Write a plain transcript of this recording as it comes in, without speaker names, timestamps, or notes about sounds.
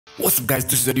What's up guys,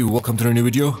 this is iEddy. Welcome to a new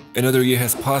video. Another year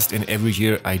has passed and every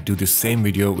year I do the same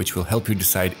video which will help you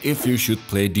decide if you should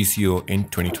play Dcuo in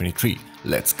 2023.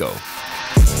 Let's go.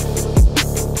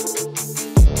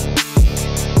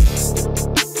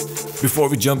 Before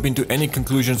we jump into any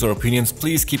conclusions or opinions,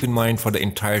 please keep in mind for the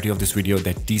entirety of this video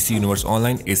that DC Universe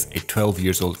Online is a 12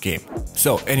 years old game.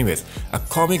 So anyways, a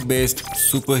comic-based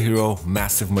superhero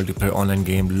massive multiplayer online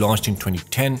game launched in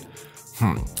 2010.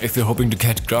 If you're hoping to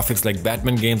get graphics like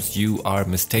Batman games, you are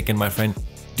mistaken, my friend.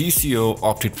 Dcuo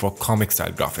opted for comic style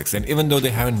graphics, and even though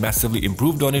they haven't massively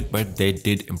improved on it, but they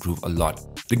did improve a lot.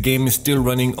 The game is still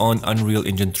running on Unreal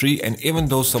Engine 3, and even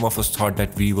though some of us thought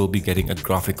that we will be getting a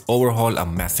graphic overhaul, a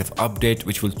massive update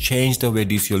which will change the way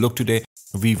Dcuo look today,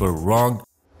 we were wrong.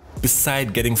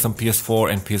 Besides getting some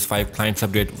PS4 and PS5 clients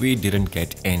update, we didn't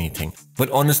get anything. But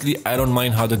honestly, I don't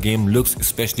mind how the game looks,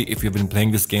 especially if you've been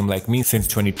playing this game like me since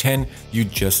 2010, you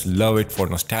just love it for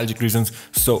nostalgic reasons.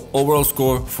 So overall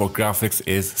score for graphics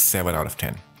is 7 out of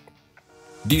 10.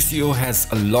 Dcuo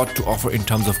has a lot to offer in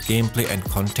terms of gameplay and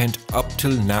content. Up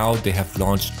till now, they have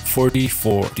launched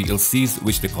 44 DLCs,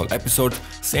 which they call episodes.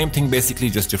 Same thing basically,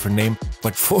 just different name,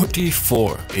 but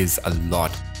 44 is a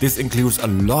lot. This includes a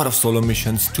lot of solo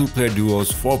missions, 2-player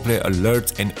duos, 4-player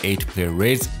alerts, and 8-player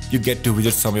raids. You get to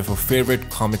visit some of your favorite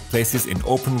comic places in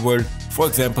open world. For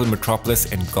example,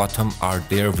 Metropolis and Gotham are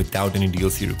there without any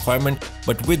DLC requirement,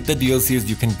 but with the DLCs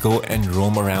you can go and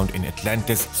roam around in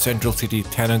Atlantis, Central City,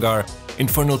 Thanagar,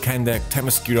 Infernal Kandak,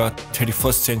 Themyscira,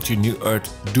 31st Century New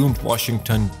Earth, Doomed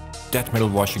Washington, Death Metal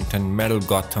Washington, Metal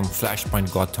Gotham,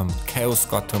 Flashpoint Gotham, Chaos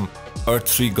Gotham, Earth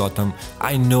 3 Gotham.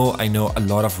 I know a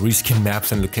lot of reskin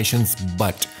maps and locations,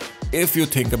 but if you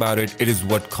think about it, it is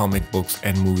what comic books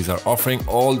and movies are offering.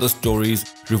 All the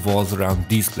stories revolves around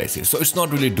these places. So it's not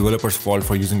really developers' fault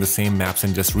for using the same maps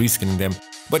and just reskinning them.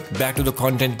 But back to the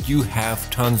content, you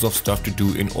have tons of stuff to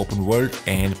do in open world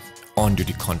and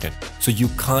on-duty content. So you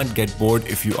can't get bored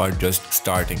if you are just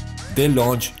starting. They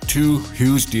launch 2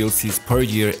 huge DLCs per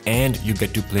year and you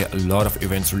get to play a lot of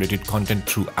events related content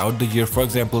throughout the year. For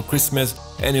example, Christmas,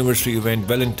 anniversary event,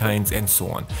 Valentine's, and so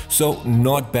on. So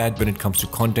not bad when it comes to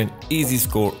content. Easy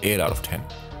score, 8 out of 10.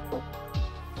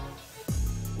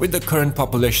 With the current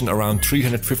population around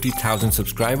 350,000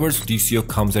 subscribers, Dcuo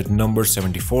comes at number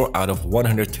 74 out of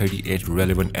 138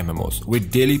 relevant MMOs,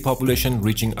 with daily population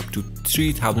reaching up to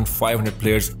 3,500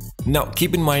 players. Now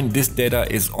keep in mind, this data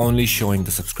is only showing the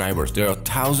subscribers. There are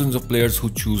thousands of players who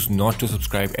choose not to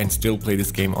subscribe and still play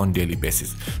this game on daily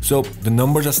basis. So the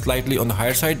numbers are slightly on the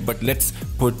higher side, but let's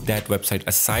put that website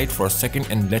aside for a second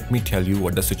and let me tell you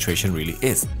what the situation really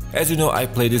is. As you know, I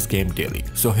play this game daily,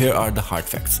 so here are the hard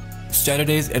facts.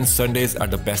 Saturdays and Sundays are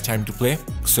the best time to play.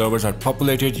 Servers are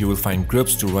populated, you will find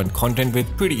groups to run content with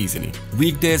pretty easily.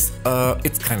 Weekdays,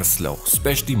 it's kinda slow,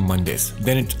 especially Mondays.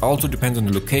 Then it also depends on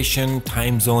the location,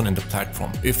 time zone, and the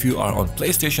platform. If you are on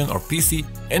PlayStation or PC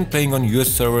and playing on US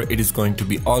server, it is going to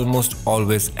be almost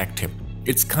always active.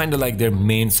 It's kinda like their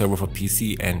main server for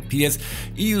PC and PS.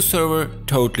 EU server,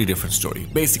 totally different story,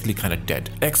 basically kinda dead.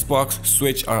 Xbox,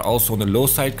 Switch are also on the low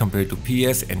side compared to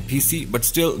PS and PC, but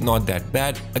still not that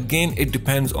bad. Again, it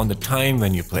depends on the time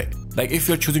when you play. Like if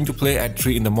you're choosing to play at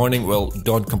 3 in the morning, well,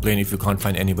 don't complain if you can't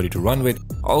find anybody to run with.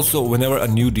 Also, whenever a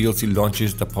new DLC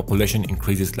launches, the population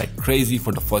increases like crazy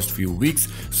for the first few weeks.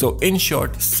 So in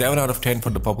short, 7 out of 10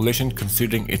 for the population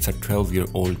considering it's a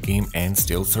 12-year-old game and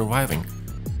still surviving.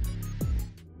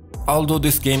 Although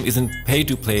this game isn't pay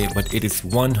to play, but it is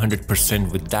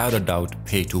 100% without a doubt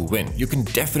pay to win. You can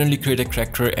definitely create a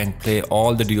character and play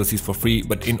all the DLCs for free,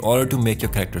 but in order to make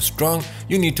your character strong,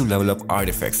 you need to level up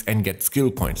artifacts and get skill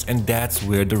points, and that's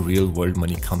where the real world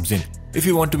money comes in. If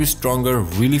you want to be stronger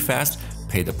really fast,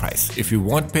 pay the price. If you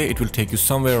won't pay, it will take you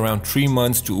somewhere around 3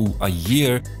 months to a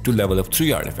year to level up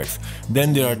 3 artifacts.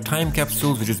 Then there are time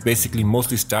capsules, which is basically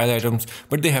mostly style items,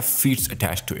 but they have feats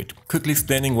attached to it. Quickly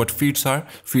explaining what feats are.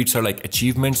 Feats are like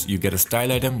achievements. You get a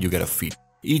style item, you get a feat.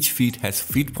 Each feat has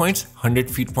feat points. 100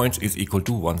 feat points is equal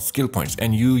to 1 skill points,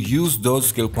 and you use those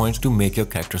skill points to make your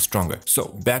character stronger.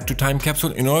 So back to time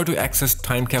capsule. In order to access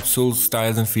time capsules,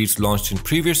 styles, and feats launched in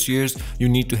previous years, you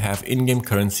need to have in-game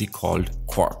currency called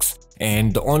quarks.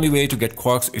 And the only way to get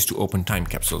quarks is to open time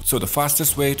capsules. So the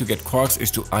fastest way to get quarks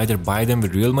is to either buy them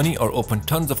with real money or open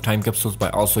tons of time capsules by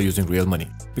also using real money.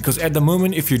 Because at the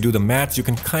moment, if you do the maths, you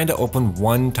can kinda open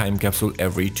 1 time capsule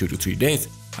every 2 to 3 days.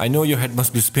 I know your head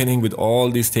must be spinning with all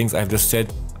these things I've just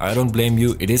said. I don't blame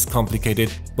you, it is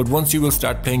complicated, but once you will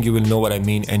start playing, you will know what I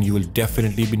mean, and you will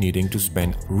definitely be needing to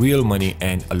spend real money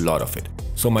and a lot of it.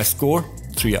 So my score,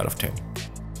 3 out of 10.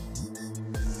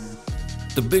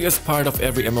 The biggest part of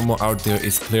every MMO out there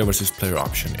is player versus player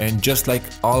option, and just like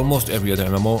almost every other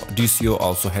MMO, Dcuo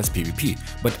also has PvP.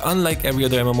 But unlike every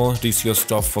other MMO, Dcuo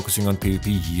stopped focusing on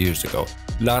PvP years ago.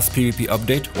 Last PvP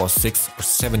update was 6 or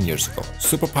 7 years ago.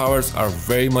 Superpowers are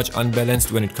very much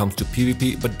unbalanced when it comes to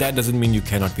PvP, but that doesn't mean you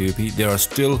cannot PvP. There are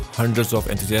still hundreds of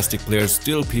enthusiastic players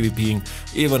still PvPing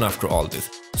even after all this.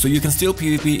 So you can still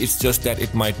PvP, it's just that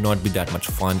it might not be that much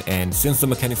fun, and since the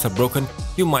mechanics are broken,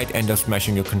 you might end up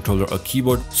smashing your controller or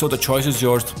keyboard, so the choice is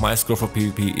yours. My score for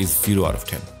PvP is 0 out of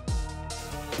 10.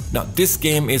 Now this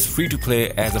game is free to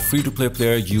play. As a free to play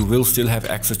player, you will still have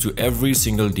access to every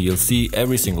single DLC,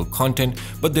 every single content,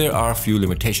 but there are a few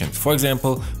limitations. For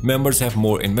example, members have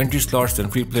more inventory slots than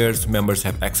free players, members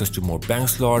have access to more bank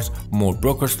slots, more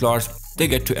broker slots, they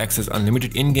get to access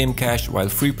unlimited in-game cash, while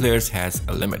free players has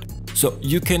a limit. So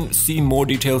you can see more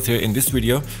details here in this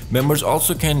video. Members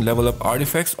also can level up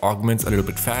artifacts, augments a little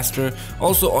bit faster.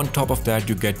 Also on top of that,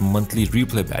 you get monthly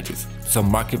replay badges, some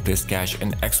marketplace cash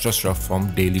and extra stuff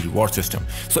from daily reward system.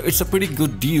 So it's a pretty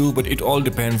good deal, but it all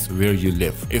depends where you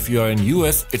live. If you are in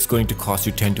US, it's going to cost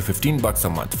you 10 to 15 bucks a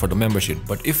month for the membership.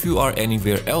 But if you are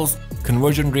anywhere else,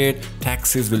 conversion rate,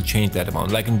 taxes will change that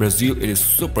amount. Like in Brazil, it is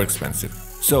super expensive.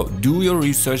 So do your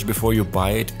research before you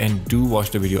buy it, and do watch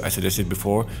the video I suggested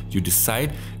before you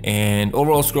decide. And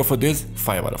overall score for this,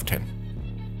 5 out of 10.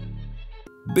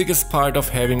 Biggest part of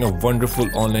having a wonderful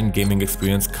online gaming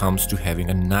experience comes to having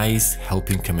a nice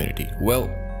helping community. Well,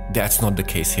 that's not the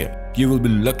case here. You will be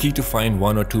lucky to find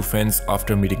 1 or 2 friends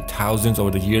after meeting thousands over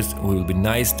the years who will be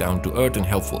nice, down to earth and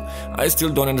helpful. I still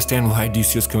don't understand why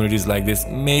Dcuo's community is like this.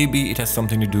 Maybe it has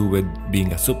something to do with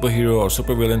being a superhero or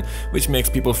supervillain, which makes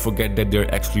people forget that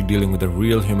they're actually dealing with a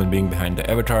real human being behind the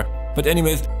avatar. But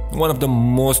anyways, one of the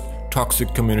most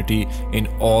toxic community in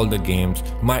all the games.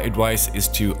 My advice is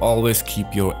to always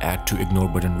keep your add to ignore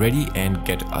button ready and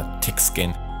get a thick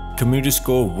skin. Community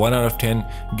score 1 out of 10,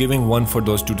 giving 1 for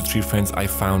those 2 to 3 friends I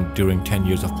found during 10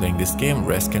 years of playing this game.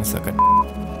 Rest can suck it.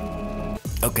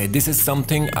 Okay, this is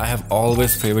something I have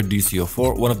always favored Dcuo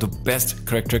for. One of the best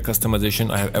character customization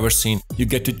I have ever seen. You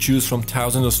get to choose from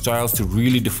thousands of styles to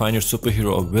really define your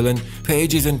superhero or villain.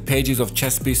 Pages and pages of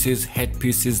chest pieces, head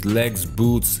pieces, legs,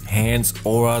 boots, hands,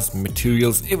 auras,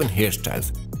 materials, even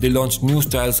hairstyles. They launch new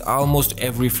styles almost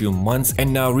every few months,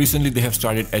 and now recently they have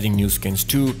started adding new skins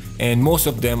too, and most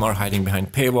of them are hiding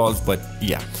behind paywalls, but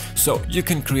yeah. So you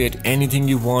can create anything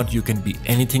you want, you can be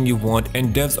anything you want,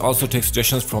 and devs also take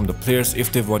suggestions from the players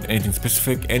if they want anything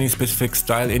specific, any specific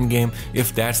style in game.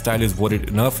 If that style is voted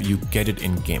enough, you get it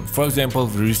in game. For example,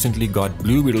 we recently got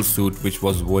Blue Beetle suit, which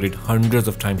was voted hundreds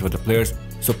of times by the players.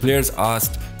 So players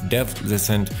asked, devs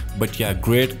listened, but yeah,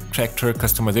 great character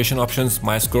customization options.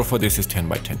 My score for this is 10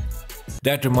 by 10.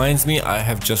 That reminds me, I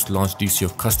have just launched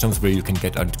Dcuo Customs, where you can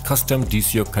get a custom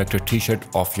Dcuo character t-shirt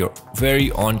of your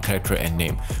very own character and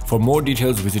name. For more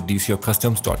details, visit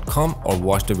dcuocustoms.com or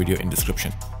watch the video in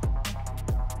description.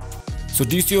 So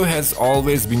Dcuo has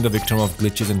always been the victim of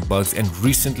glitches and bugs, and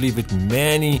recently with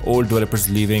many old developers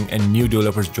leaving and new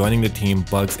developers joining the team,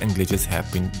 bugs and glitches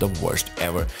have been the worst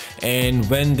ever. And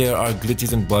when there are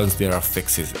glitches and bugs, there are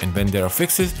fixes, and when there are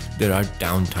fixes, there are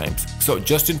downtimes. So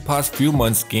just in past few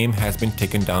months, game has been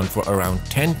taken down for around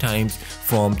 10 times,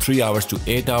 from 3 hours to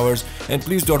 8 hours. And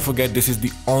please don't forget, this is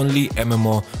the only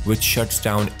MMO which shuts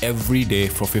down every day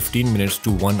for 15 minutes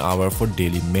to 1 hour for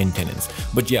daily maintenance.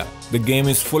 But yeah, the game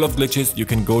is full of glitches. You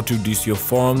can go to Dcuo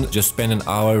forums, just spend an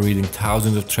hour reading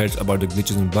thousands of threads about the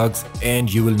glitches and bugs,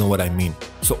 and you will know what I mean.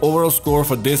 So overall score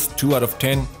for this, 2 out of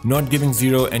 10, not giving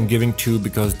 0 and giving 2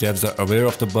 because devs are aware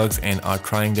of the bugs and are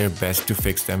trying their best to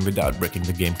fix them without breaking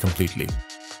the game completely.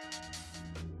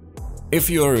 If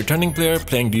you are a returning player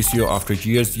playing Dcuo after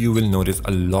years, you will notice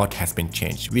a lot has been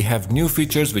changed. We have new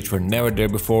features which were never there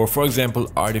before. For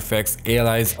example, artifacts,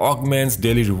 allies, augments,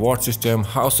 daily reward system,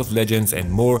 House of Legends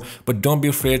and more. But don't be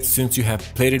afraid, since you have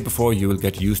played it before, you will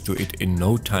get used to it in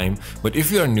no time. But if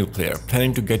you are a new player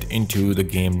planning to get into the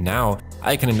game now,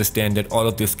 I can understand that all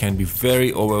of this can be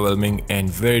very overwhelming and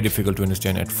very difficult to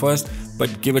understand at first,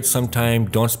 but give it some time,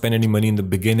 don't spend any money in the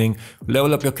beginning,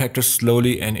 level up your character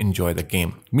slowly and enjoy the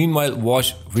game. Meanwhile,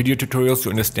 watch video tutorials to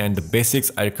understand the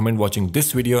basics. I recommend watching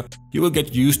this video. You will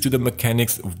get used to the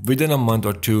mechanics within a month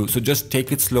or 2, so just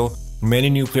take it slow.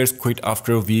 Many new players quit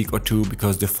after a week or 2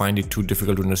 because they find it too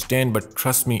difficult to understand, but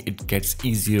trust me, it gets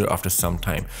easier after some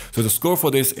time. So the score for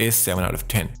this is 7 out of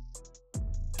 10.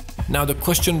 Now the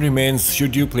question remains,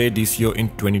 should you play Dcuo in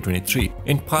 2023?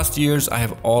 In past years, I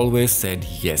have always said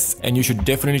yes, and you should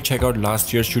definitely check out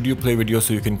last year's should you play video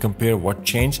so you can compare what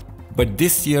changed. But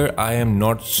this year I am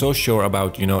not so sure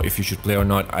about, if you should play or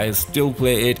not. I still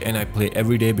play it and I play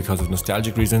every day because of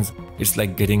nostalgic reasons. It's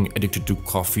like getting addicted to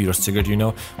coffee or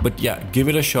cigarette, But yeah, give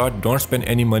it a shot. Don't spend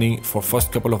any money for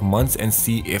first couple of months and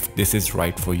see if this is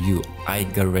right for you. I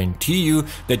guarantee you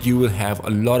that you will have a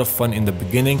lot of fun in the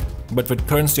beginning, but with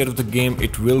current state of the game,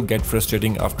 it will get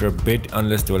frustrating after a bit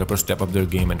unless developers step up their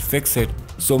game and fix it.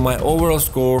 So my overall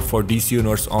score for DC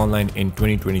Universe Online in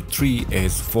 2023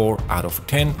 is 4 out of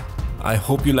 10. I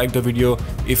hope you liked the video.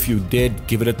 If you did,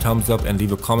 give it a thumbs up and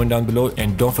leave a comment down below,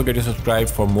 and don't forget to subscribe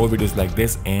for more videos like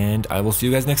this, and I will see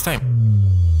you guys next time.